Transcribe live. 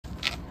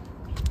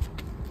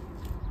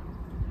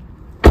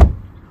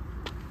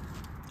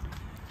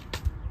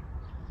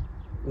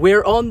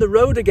We're on the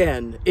road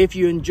again. If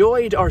you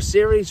enjoyed our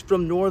series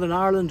from Northern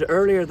Ireland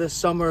earlier this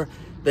summer,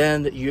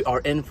 then you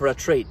are in for a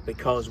treat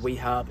because we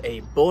have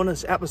a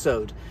bonus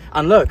episode.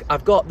 And look,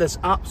 I've got this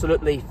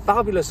absolutely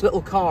fabulous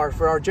little car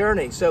for our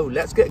journey, so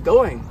let's get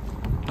going.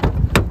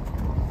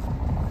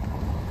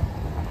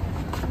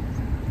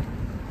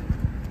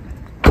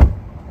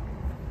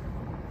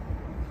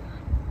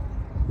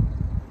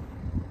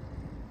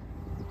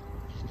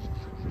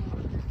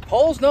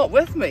 Paul's not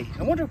with me.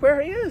 I wonder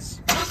where he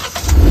is.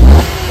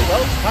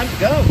 Well, it's time to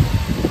go.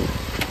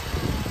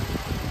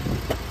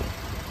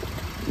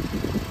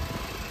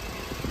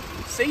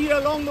 See you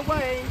along the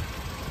way.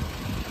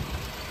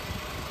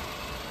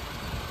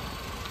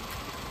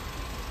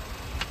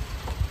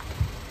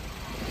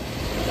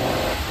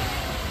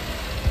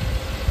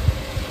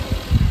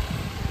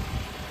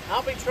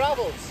 Happy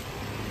travels.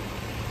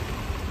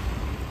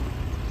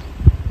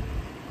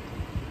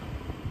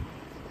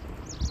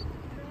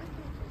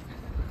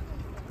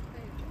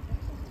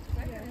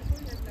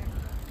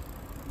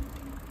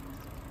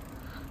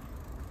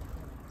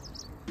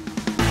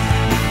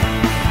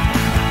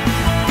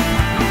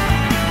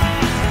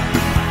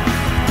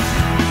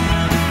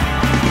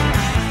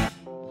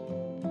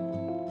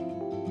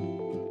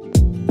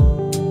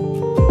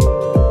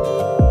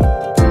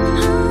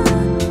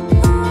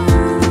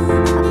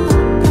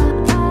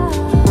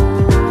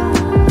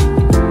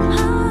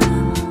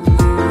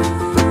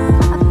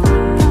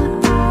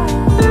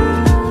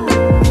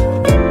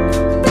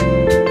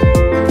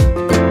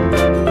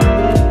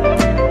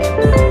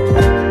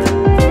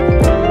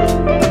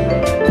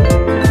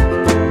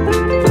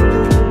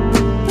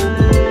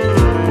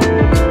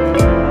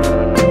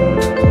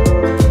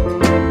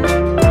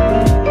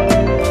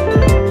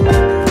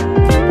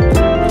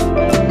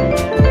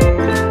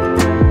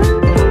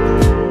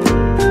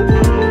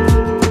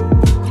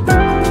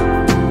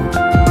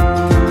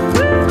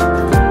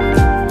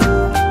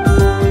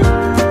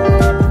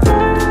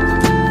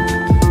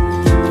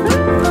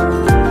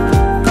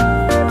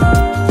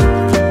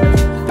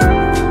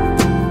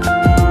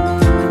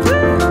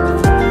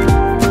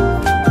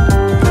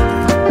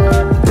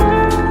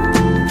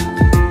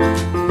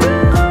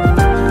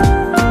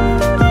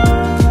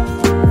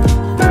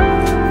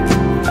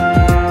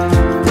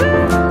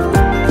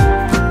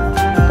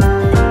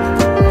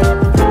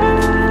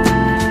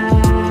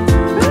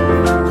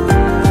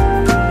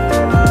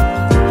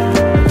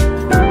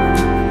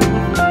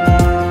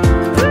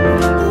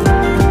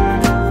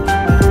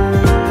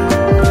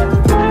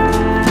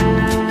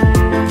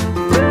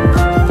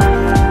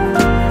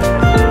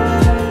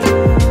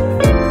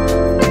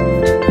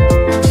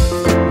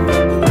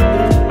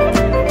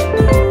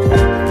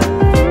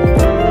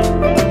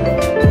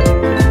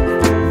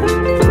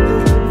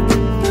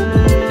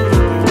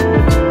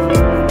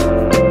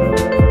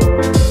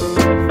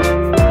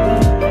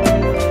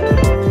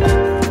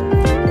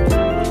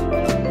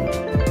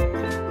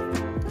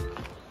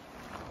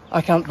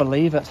 I can't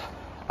believe it.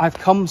 I've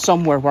come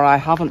somewhere where I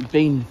haven't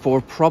been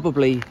for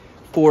probably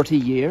 40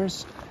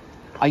 years.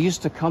 I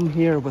used to come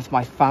here with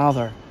my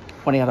father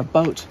when he had a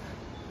boat.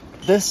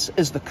 This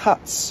is the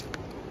Cuts.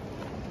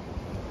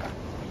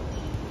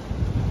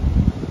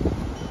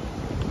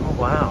 Oh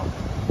wow.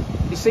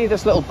 You see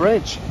this little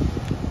bridge?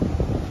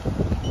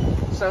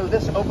 So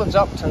this opens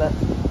up to let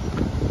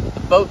the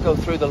boat go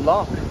through the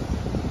lock.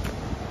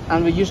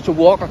 And we used to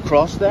walk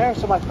across there.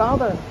 So my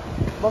father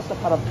must have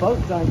had a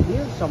boat down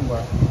here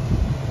somewhere.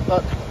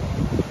 But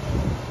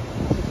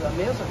this is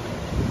amazing.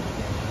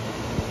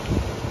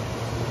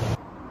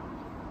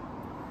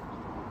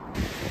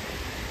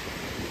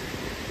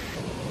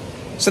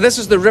 So this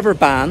is the River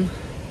Bann,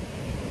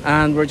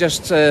 and we're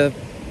just a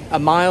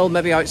mile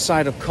maybe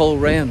outside of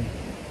Coleraine.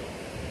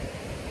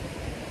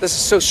 This is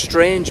so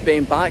strange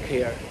being back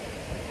here.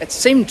 It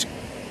seemed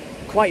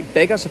quite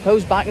big, I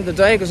suppose, back in the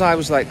day because I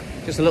was like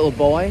just a little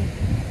boy.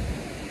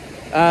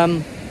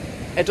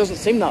 It doesn't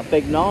seem that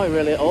big now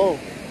really at all.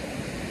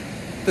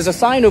 There's a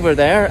sign over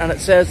there and it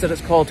says that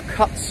it's called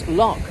Cuts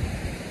Lock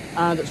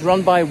and it's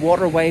run by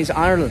Waterways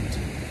Ireland.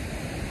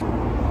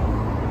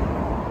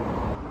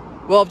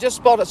 Well, I've just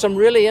spotted some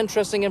really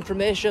interesting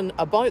information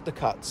about the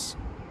Cuts.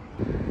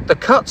 The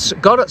Cuts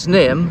got its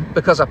name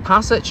because a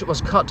passage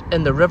was cut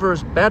in the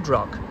river's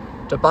bedrock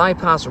to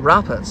bypass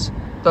rapids,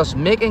 thus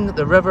making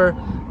the river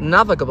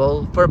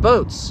navigable for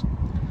boats.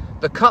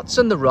 The cuts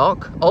in the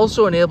rock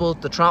also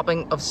enabled the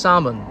trapping of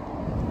salmon.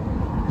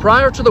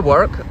 Prior to the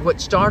work, which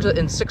started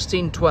in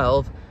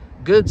 1612,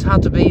 goods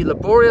had to be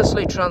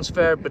laboriously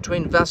transferred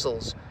between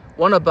vessels,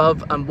 one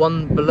above and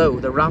one below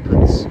the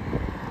rapids.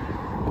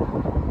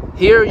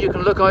 Here you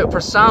can look out for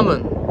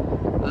salmon.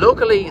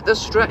 Locally,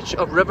 this stretch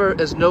of river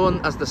is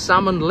known as the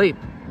Salmon Leap,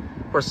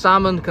 where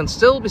salmon can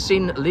still be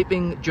seen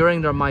leaping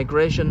during their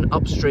migration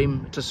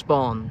upstream to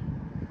spawn.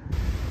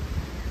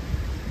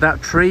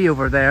 That tree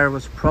over there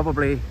was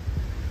probably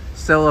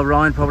still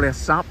around, probably a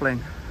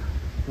sapling,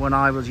 when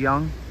I was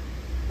young.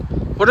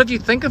 What did you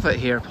think of it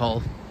here,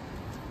 Paul?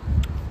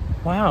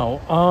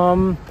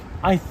 Wow,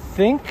 I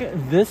think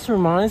this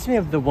reminds me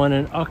of the one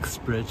in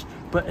Uxbridge,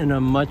 but in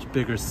a much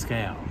bigger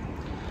scale.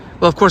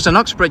 Well, of course, in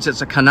Uxbridge,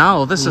 it's a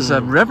canal. This is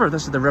a river.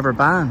 This is the River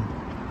Bann.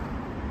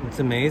 It's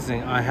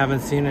amazing. I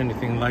haven't seen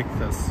anything like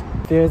this.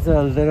 There's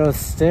a little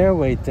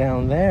stairway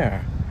down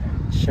there.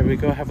 Shall we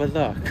go have a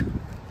look?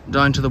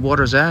 Down to the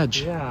water's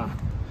edge? Yeah.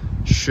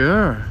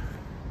 Sure.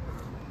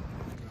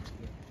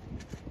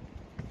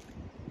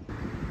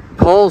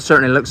 Paul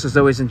certainly looks as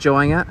though he's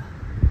enjoying it.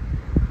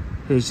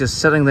 He's just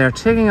sitting there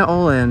taking it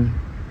all in.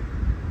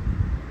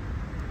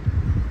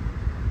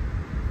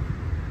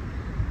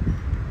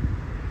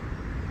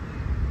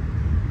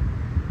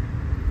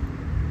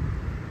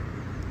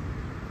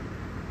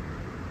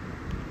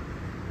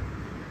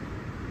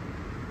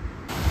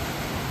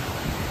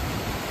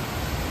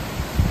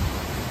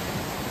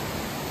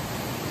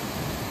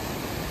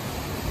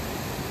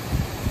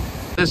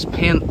 This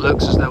paint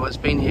looks as though it's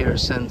been here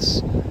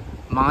since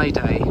my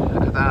day.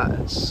 Look at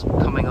that, it's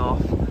coming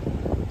off.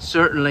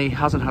 Certainly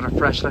hasn't had a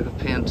fresh lick of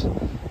paint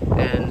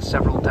in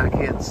several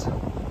decades,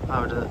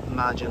 I would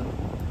imagine.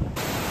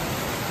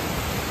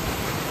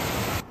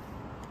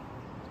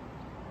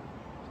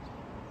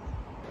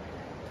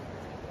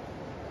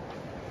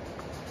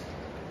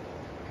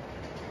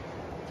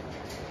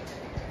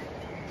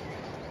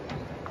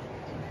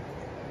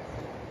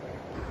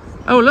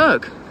 Oh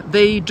look,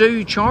 they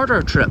do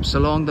charter trips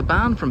along the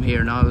Bann from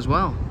here now as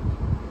well.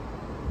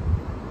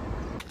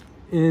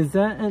 Is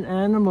that an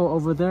animal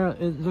over there?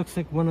 It looks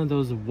like one of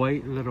those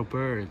white little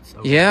birds.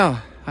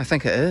 Yeah, I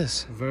think it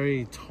is.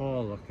 Very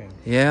tall looking.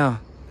 Yeah,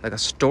 like a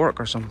stork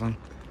or something.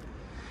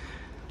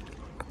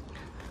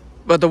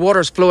 But the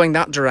water's flowing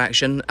that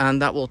direction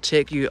and that will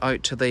take you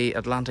out to the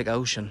Atlantic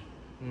Ocean.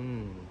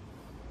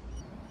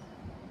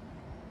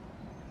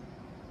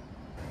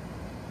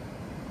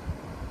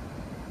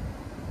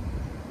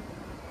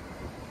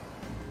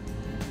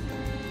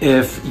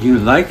 If you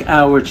like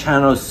our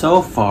channel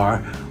so far,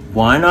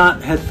 why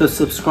not hit the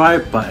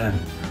subscribe button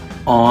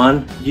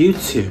on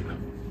YouTube?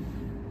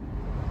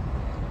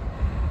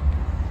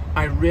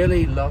 I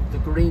really love the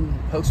green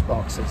post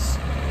boxes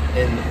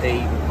in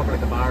the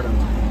Republic of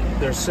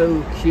Ireland. They're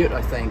so cute,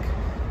 I think,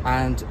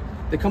 and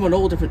they come in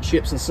all different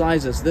shapes and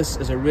sizes. This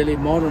is a really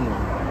modern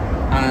one.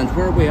 And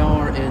where we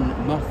are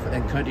in Louth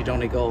in County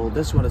Donegal,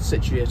 this one is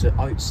situated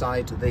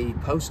outside the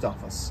post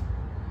office.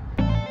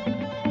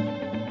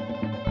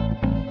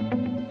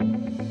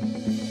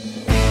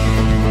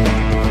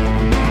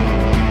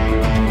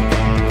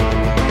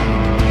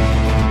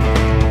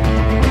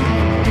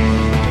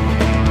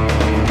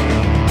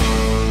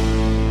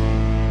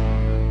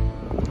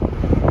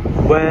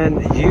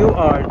 When you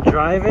are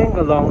driving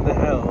along the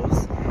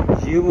hills,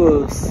 you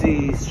will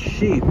see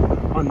sheep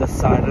on the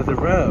side of the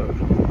road.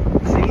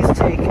 Please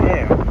take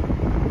care.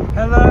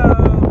 Hello,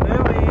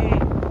 Louie.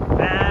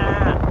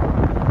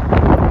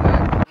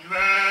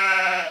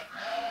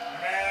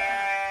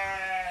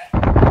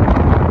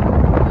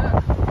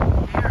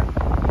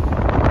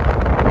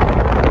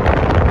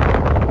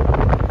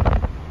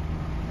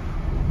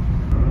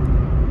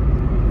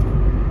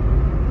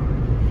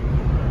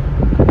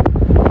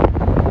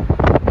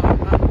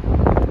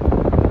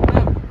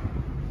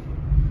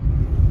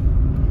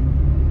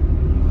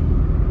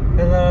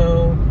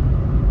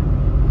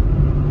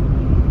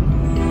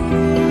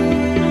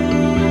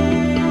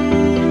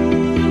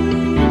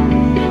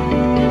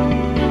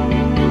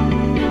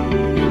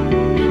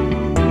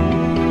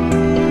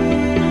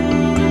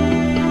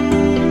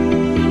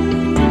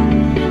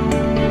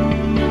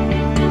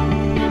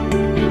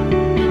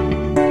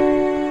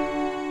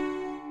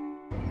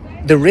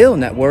 The rail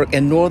network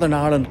in Northern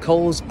Ireland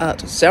calls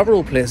at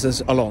several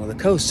places along the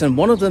coast, and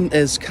one of them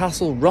is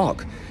Castle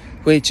Rock,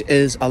 which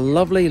is a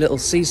lovely little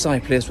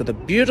seaside place with a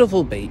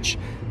beautiful beach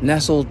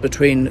nestled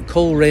between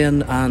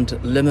Coleraine and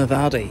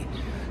Limavady.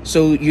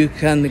 So you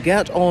can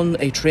get on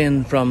a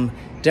train from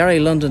Derry,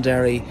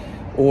 Londonderry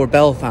or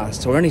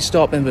Belfast or any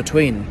stop in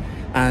between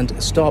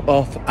and stop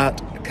off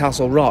at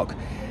Castle Rock.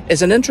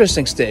 It's an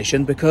interesting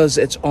station because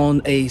it's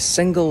on a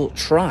single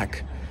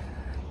track.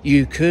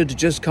 You could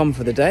just come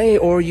for the day,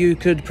 or you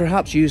could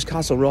perhaps use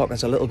Castle Rock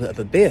as a little bit of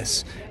a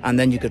base, and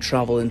then you could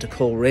travel into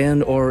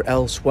Coleraine or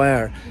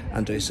elsewhere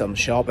and do some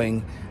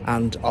shopping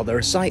and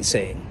other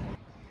sightseeing.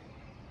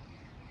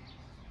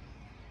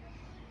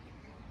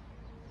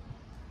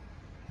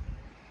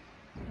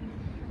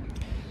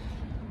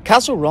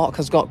 Castle Rock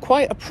has got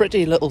quite a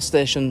pretty little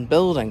station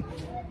building.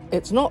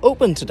 It's not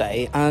open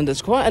today, and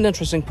it's quite an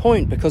interesting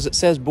point because it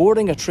says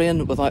boarding a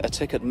train without a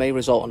ticket may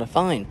result in a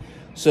fine.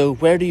 So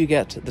where do you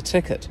get the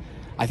ticket?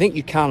 I think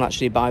you can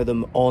actually buy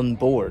them on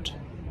board.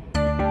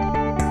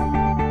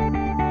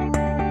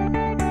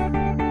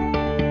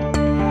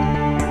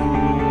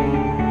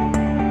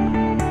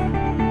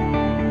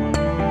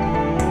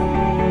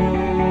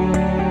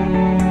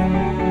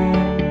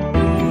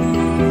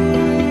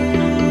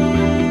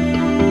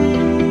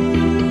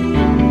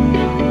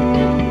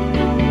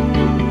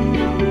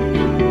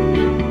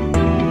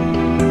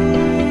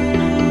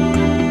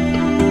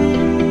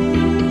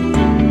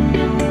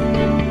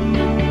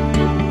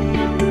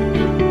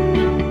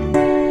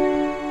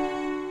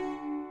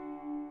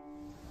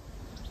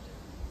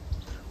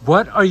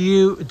 What are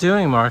you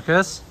doing,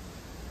 Marcus?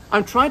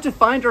 I'm trying to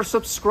find our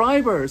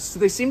subscribers.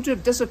 They seem to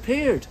have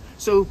disappeared.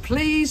 So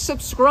please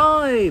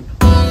subscribe.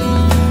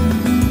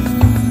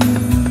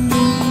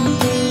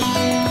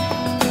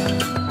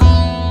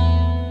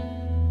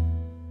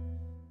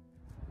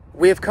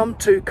 We have come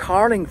to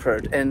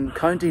Carlingford in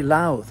County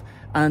Louth,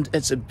 and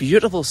it's a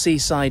beautiful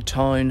seaside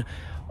town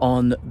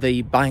on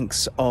the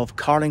banks of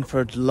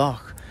Carlingford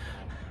Loch.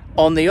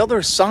 On the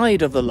other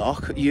side of the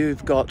loch,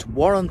 you've got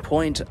Warren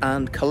Point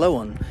and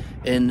Killowen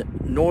in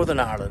Northern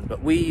Ireland,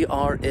 but we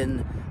are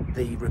in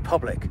the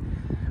Republic.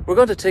 We're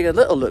going to take a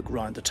little look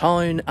around the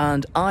town,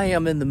 and I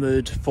am in the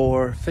mood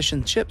for fish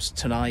and chips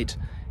tonight,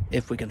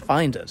 if we can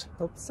find it.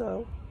 Hope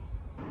so.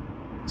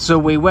 So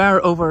we were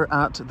over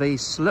at the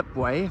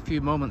slipway a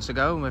few moments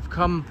ago, and we've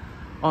come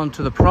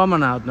onto the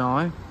promenade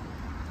now.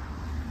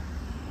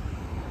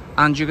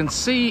 And you can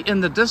see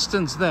in the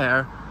distance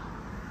there,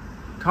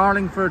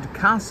 Carlingford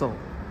Castle.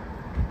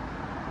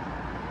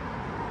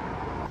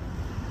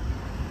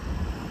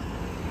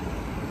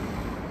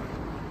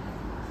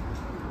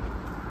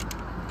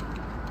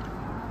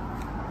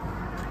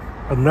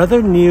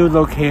 Another new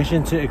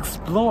location to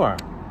explore.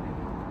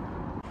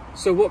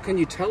 So what can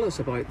you tell us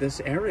about this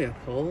area,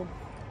 Paul?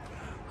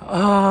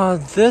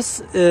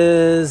 This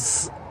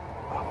is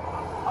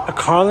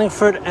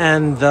Carlingford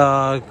and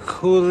the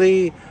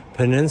Cooley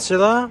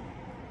Peninsula.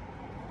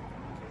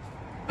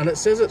 And it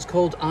says it's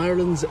called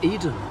Ireland's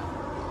Eden.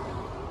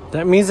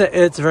 That means that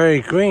it's very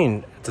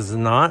green, does it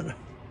not?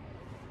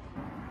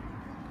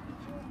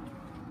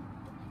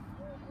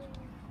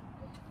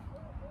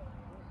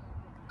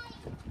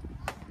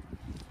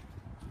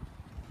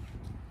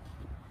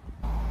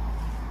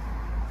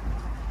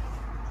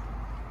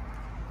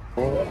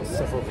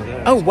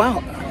 Oh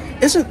wow,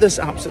 isn't this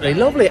absolutely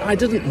lovely? I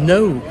didn't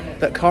know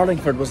that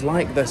Carlingford was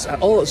like this at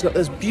all. It's got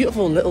this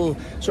beautiful little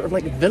sort of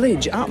like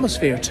village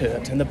atmosphere to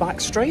it in the back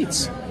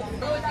streets.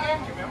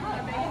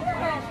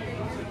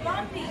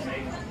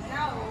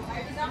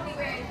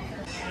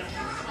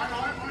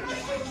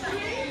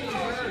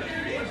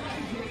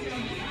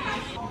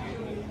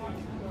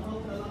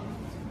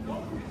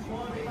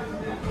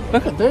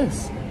 Look at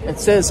this, it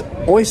says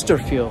oyster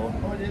fuel.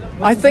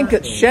 I think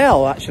it's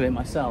Shell actually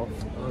myself.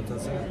 Oh,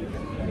 does it?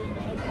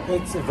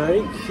 It's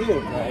very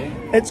cute, right?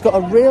 It's got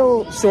a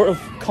real sort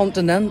of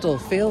continental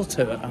feel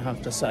to it, I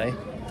have to say.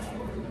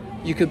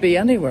 You could be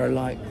anywhere,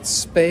 like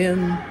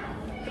Spain.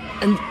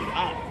 And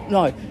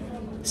now,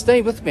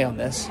 stay with me on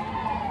this.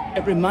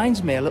 It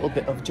reminds me a little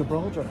bit of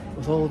Gibraltar,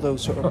 with all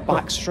those sort of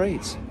back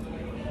streets.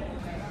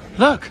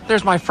 Look,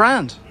 there's my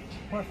friend.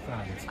 What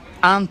friend?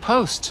 Anne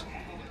Post.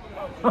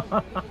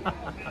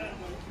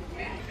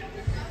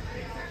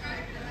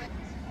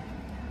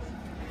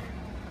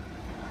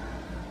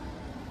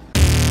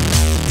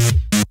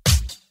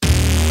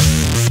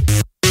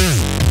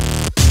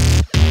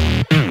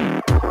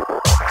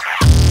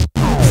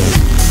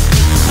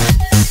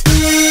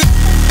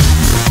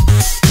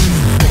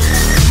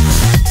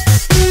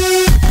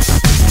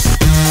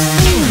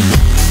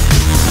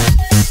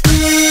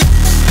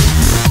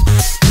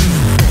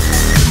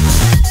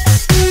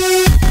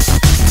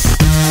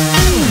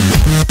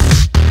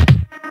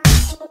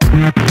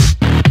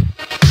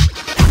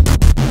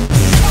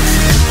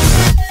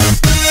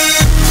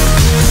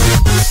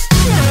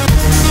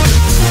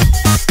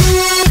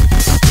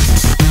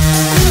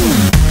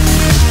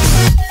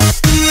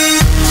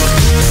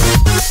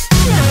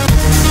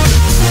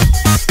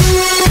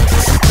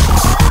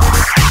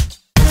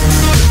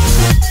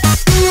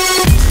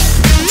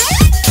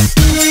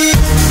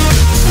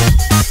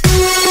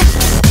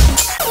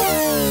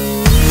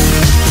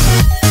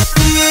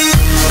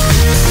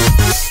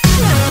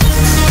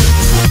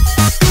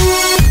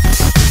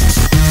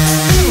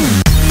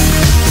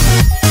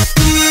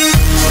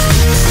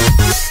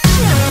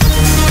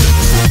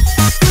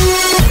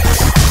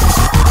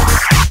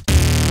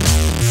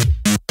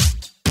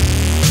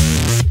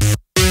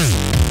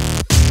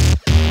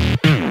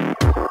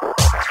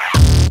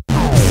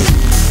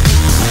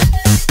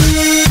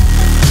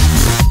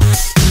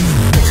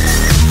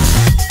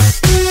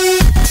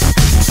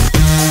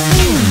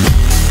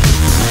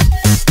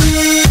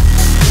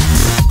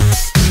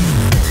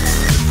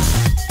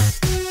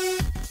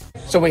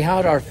 So we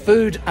had our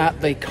food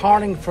at the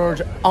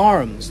Carlingford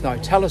Arms. Now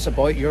tell us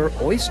about your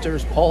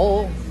oysters,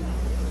 Paul.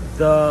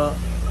 The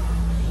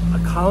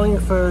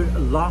Carlingford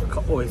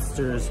Loch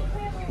oysters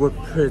were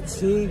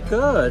pretty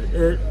good.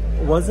 It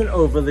wasn't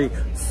overly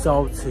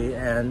salty,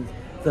 and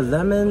the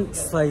lemon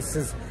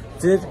slices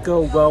did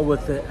go well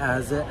with it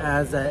as it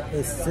has an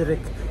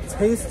acidic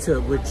taste to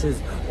it, which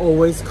is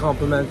always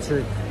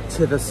complementary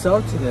to the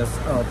saltiness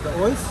of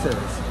the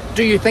oysters.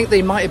 Do you think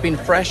they might have been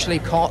freshly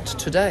caught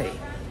today?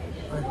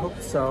 I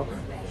hope so.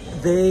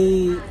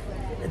 They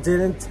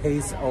didn't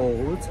taste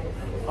old,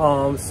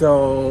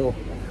 so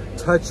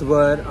touch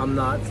wood, I'm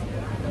not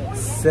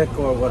sick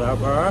or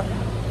whatever,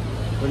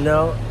 but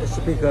no, it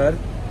should be good.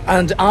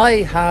 And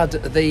I had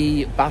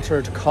the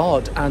battered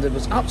cod, and it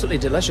was absolutely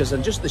delicious,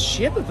 and just the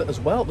shape of it as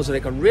well. It was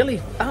like a really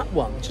fat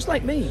one, just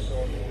like me.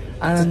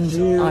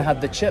 And I had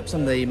the chips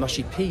and the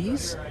mushy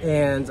peas.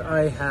 And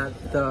I had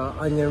the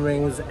onion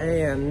rings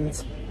and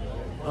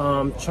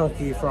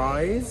chunky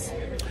fries.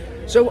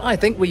 So I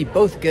think we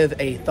both give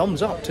a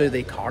thumbs up to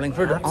the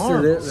Carlingford Arms.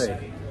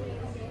 Absolutely.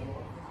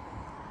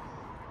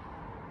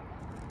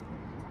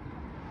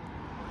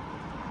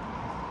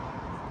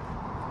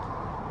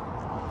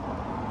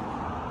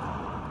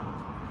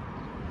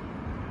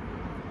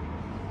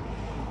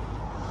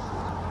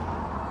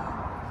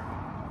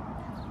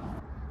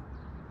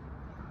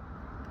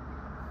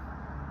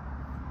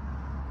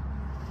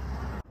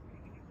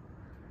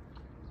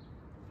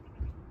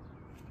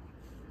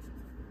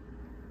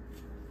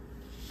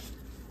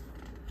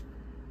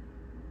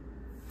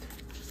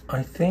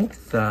 I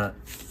think that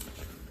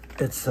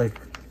it's like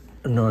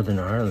Northern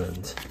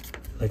Ireland,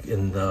 like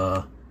in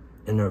the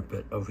inner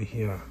bit over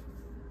here.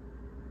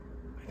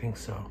 I think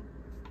so.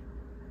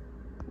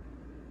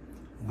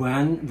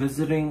 When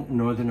visiting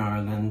Northern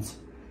Ireland,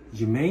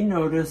 you may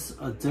notice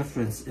a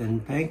difference in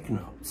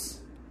banknotes.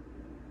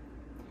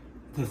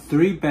 The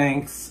three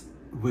banks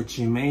which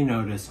you may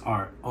notice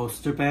are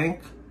Ulster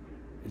Bank,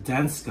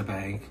 Danske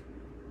Bank,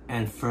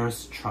 and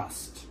First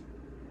Trust.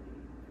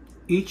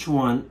 Each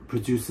one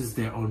produces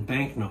their own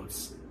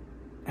banknotes,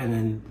 and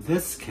in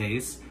this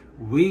case,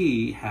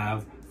 we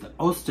have the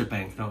Ulster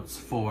banknotes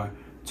for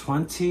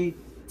 20,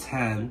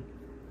 10,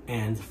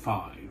 and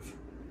 5.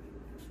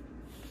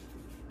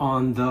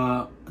 On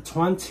the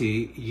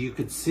 20, you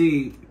could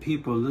see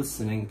people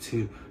listening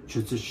to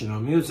traditional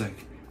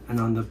music, and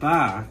on the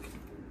back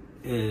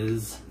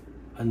is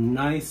a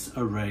nice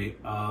array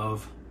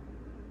of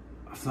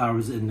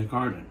flowers in the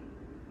garden.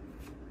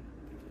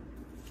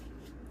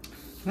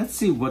 Let's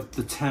see what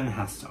the 10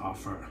 has to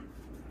offer.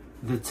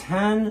 The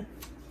 10,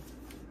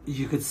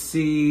 you could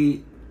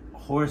see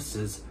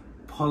horses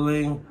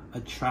pulling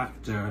a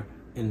tractor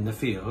in the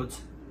field.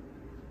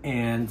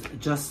 And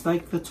just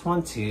like the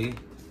 20,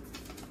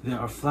 there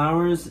are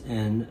flowers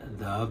in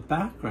the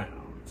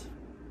background.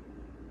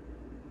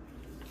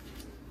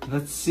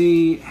 Let's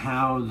see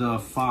how the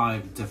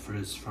 5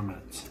 differs from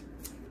it.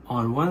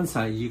 On one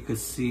side, you could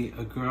see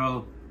a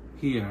girl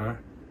here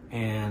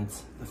and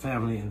the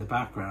family in the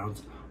background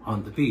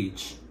on the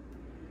beach,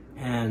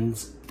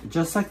 and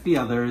just like the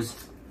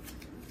others,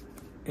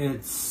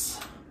 it's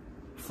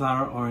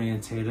flower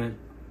orientated.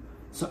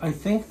 So I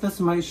think this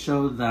might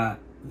show that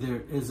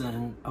there is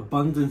an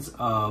abundance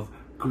of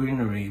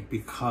greenery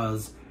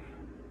because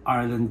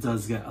Ireland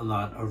does get a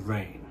lot of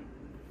rain.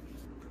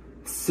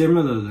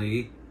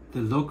 Similarly, the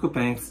local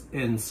banks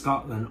in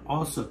Scotland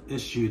also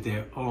issue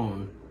their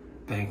own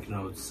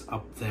banknotes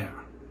up there.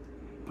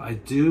 But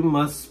I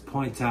must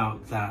point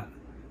out that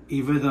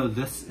even though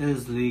this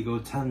is legal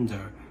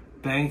tender,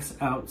 banks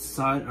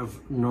outside of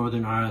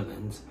Northern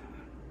Ireland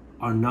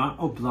are not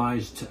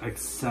obliged to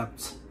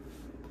accept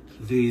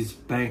these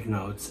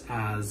banknotes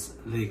as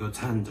legal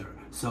tender.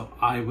 So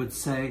I would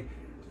say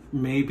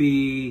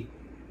maybe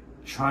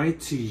try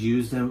to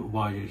use them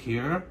while you're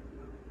here,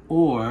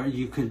 or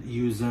you could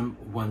use them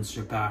once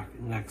you're back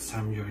next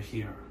time you're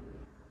here.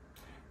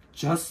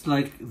 Just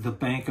like the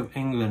Bank of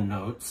England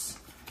notes,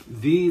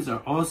 these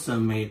are also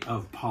made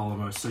of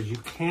polymer, so you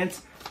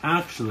can't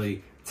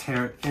actually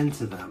tear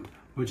into them,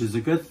 which is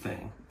a good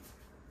thing.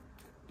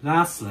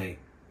 Lastly,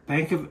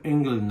 Bank of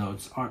England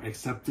notes are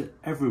accepted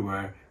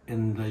everywhere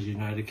in the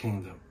United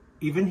Kingdom,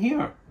 even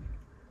here.